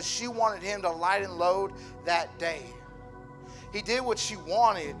Jesus because she wanted him to lighten load that day. He did what she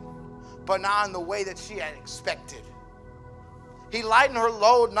wanted, but not in the way that she had expected. He lightened her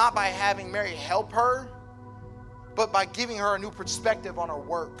load not by having Mary help her, but by giving her a new perspective on her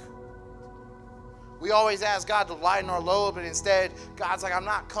work. We always ask God to lighten our load, but instead, God's like, I'm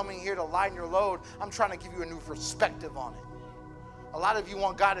not coming here to lighten your load. I'm trying to give you a new perspective on it. A lot of you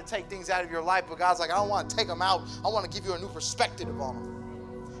want God to take things out of your life, but God's like, I don't want to take them out. I want to give you a new perspective on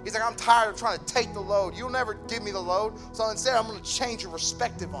them. He's like, I'm tired of trying to take the load. You'll never give me the load, so instead I'm going to change your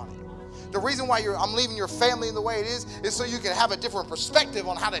perspective on it. The reason why I'm leaving your family in the way it is so you can have a different perspective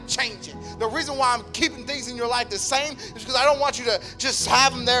on how to change it. The reason why I'm keeping things in your life the same is because I don't want you to just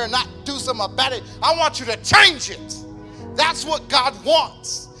have them there and not do something about it. I want you to change it. That's what God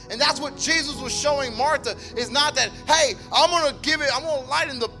wants. And that's what Jesus was showing Martha, is not that, hey, I'm going to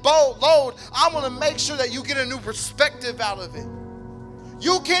lighten the load. I'm going to make sure that you get a new perspective out of it.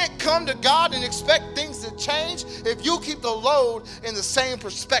 You can't come to God and expect things to change if you keep the load in the same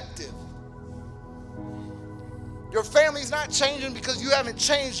perspective. Your family's not changing because you haven't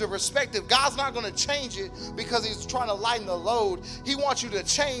changed your perspective. God's not going to change it because he's trying to lighten the load. He wants you to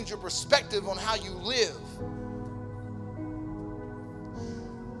change your perspective on how you live.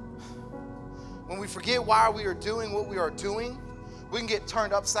 When we forget why we are doing what we are doing, we can get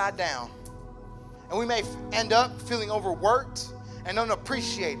turned upside down. And we may end up feeling overworked and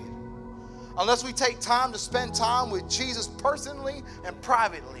unappreciated unless we take time to spend time with Jesus personally and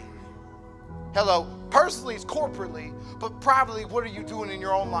privately. Hello, personally is corporately, but privately, what are you doing in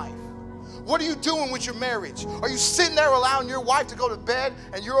your own life? What are you doing with your marriage? Are you sitting there allowing your wife to go to bed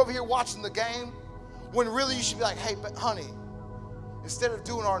and you're over here watching the game? When really you should be like, hey, but honey, instead of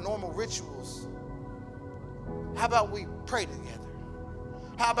doing our normal rituals, how about we pray together?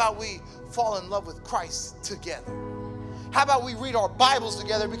 How about we fall in love with Christ together? How about we read our Bibles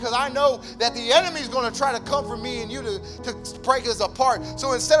together? Because I know that the enemy is going to try to come for me and you to break us apart.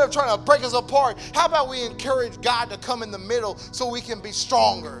 So instead of trying to break us apart, how about we encourage God to come in the middle so we can be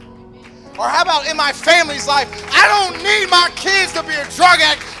stronger? Or how about in my family's life, I don't need my kids to be a drug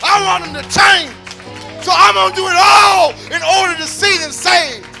addict. I want them to change. So I'm going to do it all in order to see them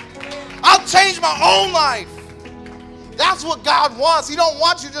saved. I'll change my own life. That's what God wants. He don't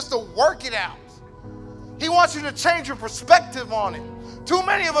want you just to work it out. He wants you to change your perspective on it. Too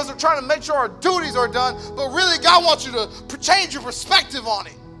many of us are trying to make sure our duties are done, but really God wants you to change your perspective on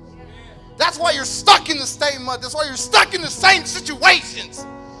it. That's why you're stuck in the same mud. That's why you're stuck in the same situations.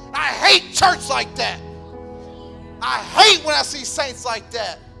 I hate church like that. I hate when I see saints like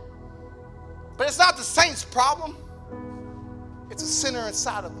that. But it's not the saints' problem. It's a sinner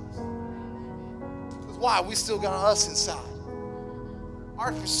inside of us. That's why we still got us inside.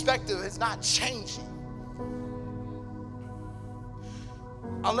 Our perspective is not changing.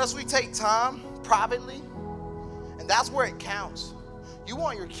 Unless we take time privately, and that's where it counts. You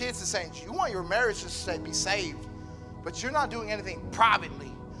want your kids to change. You want your marriage to be saved, but you're not doing anything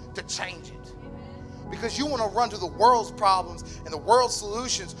privately to change it. Because you want to run to the world's problems and the world's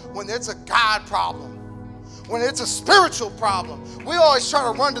solutions when it's a God problem, when it's a spiritual problem. We always try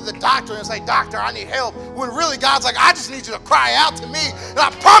to run to the doctor and say, doctor, I need help. When really God's like, I just need you to cry out to me. And I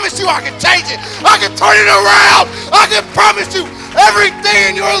promise you I can change it. I can turn it around. I can promise you everything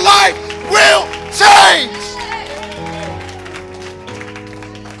in your life will change.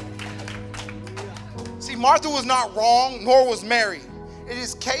 See, Martha was not wrong, nor was Mary. It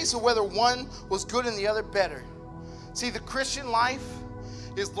is a case of whether one was good and the other better. See, the Christian life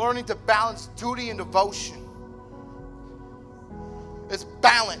is learning to balance duty and devotion. It's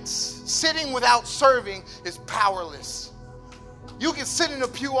balance. Sitting without serving is powerless. You can sit in a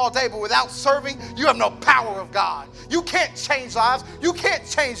pew all day, but without serving, you have no power of God. You can't change lives. You can't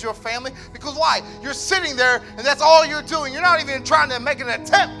change your family. Because why? You're sitting there, and that's all you're doing. You're not even trying to make an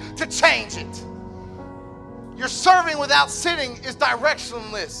attempt to change it. Your serving without sitting is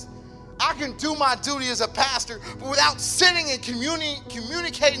directionless. I can do my duty as a pastor, but without sitting and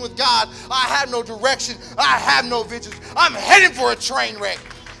communicating with God, I have no direction. I have no vision. I'm headed for a train wreck.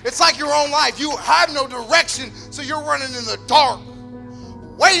 It's like your own life. You have no direction, so you're running in the dark,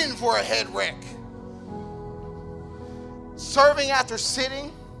 waiting for a head wreck. Serving after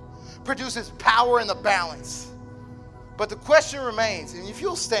sitting produces power and the balance. But the question remains, and if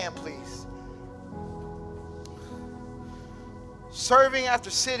you'll stand, please. Serving after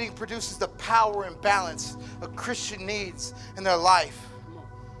sitting produces the power and balance a Christian needs in their life.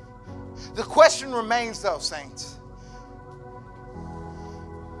 The question remains, though, saints.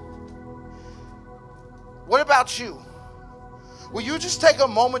 What about you? will you just take a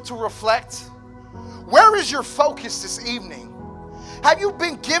moment to reflect? Where is your focus this evening? Have you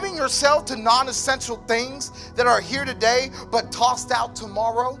been giving yourself to non-essential things that are here today but tossed out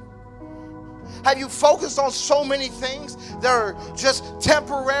tomorrow? Have you focused on so many things that are just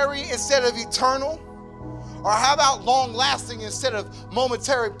temporary instead of eternal? Or how about long-lasting instead of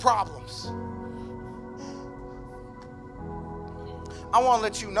momentary problems? I want to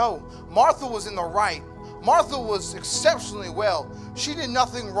let you know, Martha was in the right. Martha was exceptionally well. She did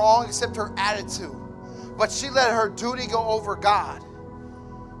nothing wrong except her attitude. But she let her duty go over God.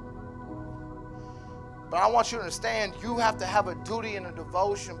 But I want you to understand, you have to have a duty and a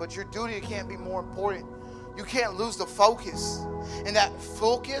devotion, but your duty can't be more important. You can't lose the focus. And that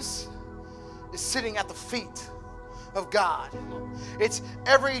focus is sitting at the feet of God. It's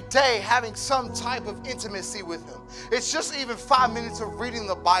every day having some type of intimacy with Him. It's just even 5 minutes of reading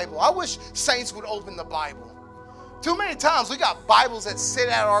the Bible. I wish saints would open the Bible. Too many times we got Bibles that sit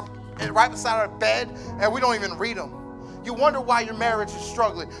right beside our bed and we don't even read them. You wonder why your marriage is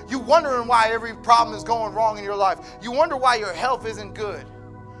struggling. You wondering why every problem is going wrong in your life. You wonder why your health isn't good.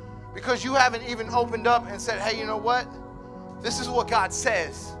 Because you haven't even opened up and said, hey, you know what? This is what God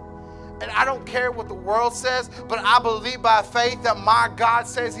says. And I don't care what the world says, but I believe by faith that my God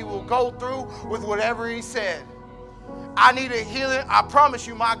says He will go through with whatever He said. I need a healing. I promise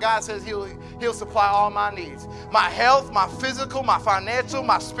you, my God says He'll supply all my needs. My health, my physical, my financial,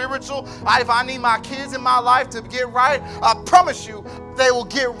 my spiritual. If I need my kids in my life to get right, I promise you they will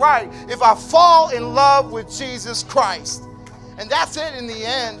get right if I fall in love with Jesus Christ. And that's it in the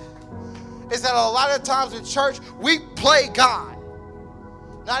end, is that a lot of times in church, we play God.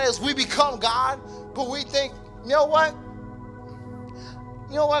 Not as we become God, but we think, you know what?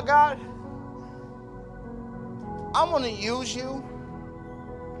 You know what, God? I'm going to use you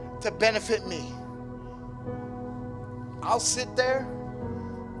to benefit me. I'll sit there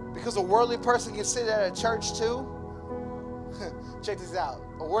because a worldly person can sit at a church too. Check this out.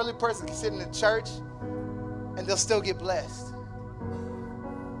 A worldly person can sit in a church and they'll still get blessed.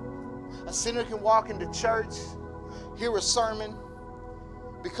 A sinner can walk into church, hear a sermon,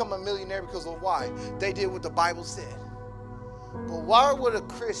 become a millionaire because of why? They did what the Bible said. But why would a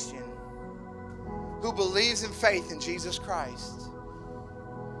Christian who believes in faith in Jesus Christ,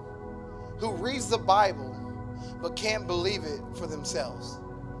 who reads the Bible but can't believe it for themselves,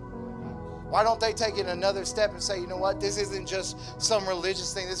 why don't they take it another step and say, you know what, this isn't just some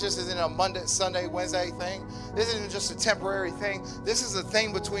religious thing. This just isn't a Monday, Sunday, Wednesday thing. This isn't just a temporary thing. This is a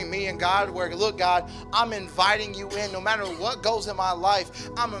thing between me and God where, look, God, I'm inviting you in. No matter what goes in my life,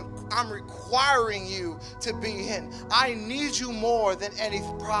 I'm requiring you to be in. I need you more than any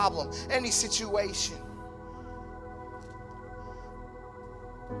problem, any situation.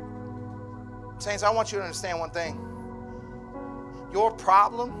 Saints, I want you to understand one thing. Your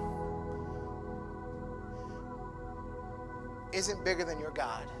problem isn't bigger than your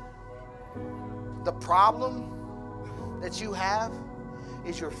God. The problem that you have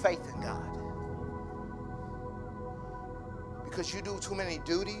is your faith in God. Because you do too many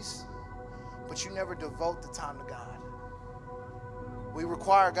duties, but you never devote the time to God. We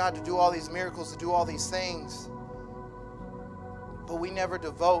require God to do all these miracles, to do all these things, but we never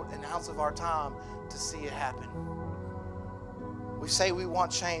devote an ounce of our time to see it happen. We say we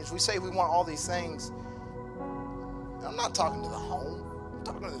want change. We say we want all these things. I'm not talking to the home. I'm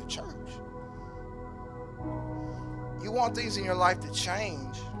talking to the church. You want things in your life to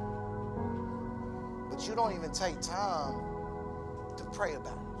change, but you don't even take time to pray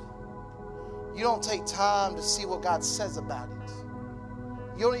about it. You don't take time to see what God says about it.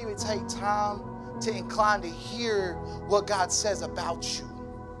 You don't even take time to incline to hear what God says about you.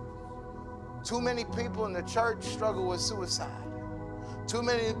 Too many people in the church struggle with suicide. Too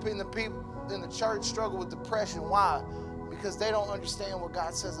many in the church struggle with depression. Why? Because they don't understand what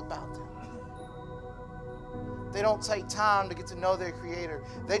God says about them. They don't take time to get to know their Creator.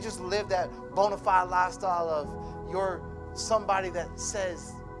 They just live that bona fide lifestyle of you're somebody that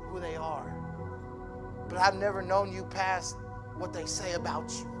says who they are. But I've never known you past what they say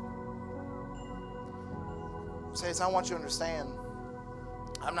about you. Saints, I want you to understand,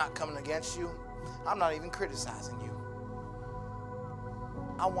 I'm not coming against you. I'm not even criticizing you.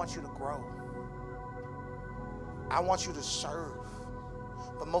 I want you to grow. I want you to serve.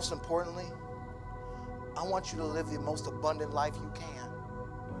 But most importantly, I want you to live the most abundant life you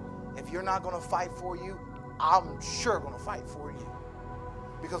can. If you're not going to fight for you, I'm sure going to fight for you.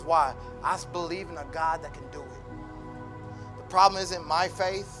 Because why? I believe in a God that can do it. The problem isn't my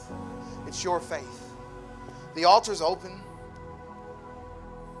faith, it's your faith. The altar's open.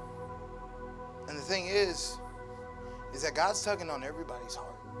 And the thing is, is that God's tugging on everybody's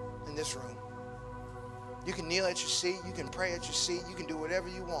heart in this room. You can kneel at your seat. You can pray at your seat. You can do whatever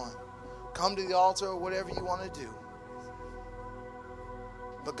you want. Come to the altar or whatever you want to do.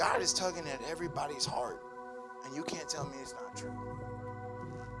 But God is tugging at everybody's heart. And you can't tell me it's not true.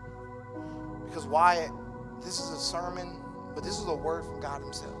 Because Wyatt, this is a sermon, but this is a word from God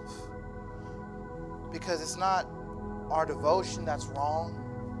himself. Because it's not our devotion that's wrong.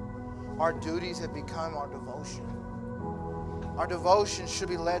 Our duties have become our devotion. Our devotion should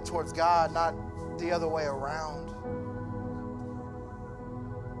be led towards God, not the other way around.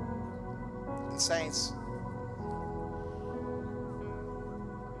 And saints,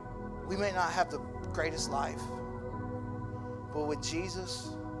 we may not have the greatest life, but with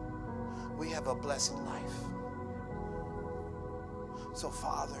Jesus, we have a blessed life. So,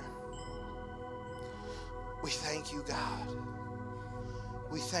 Father, we thank you, God.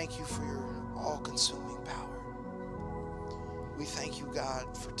 We thank you for your all-consuming power. We thank you,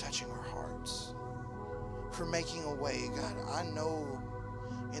 God, for touching our hearts, for making a way, God. I know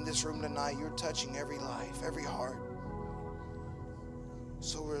in this room tonight you're touching every life, every heart.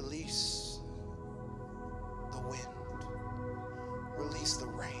 So release the wind. Release the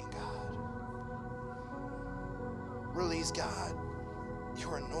rain, God. Release, God,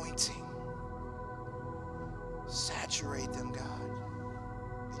 your anointing. Saturate them, God,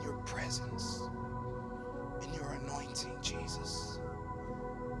 in your presence, in your anointing, Jesus.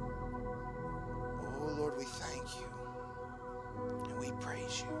 Oh, Lord, we thank you and we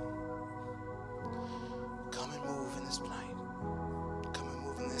praise you. Come and move in this night. Come and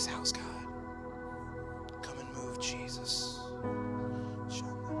move in this house, God. Come and move, Jesus.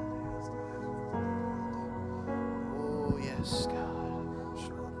 Oh, yes, God.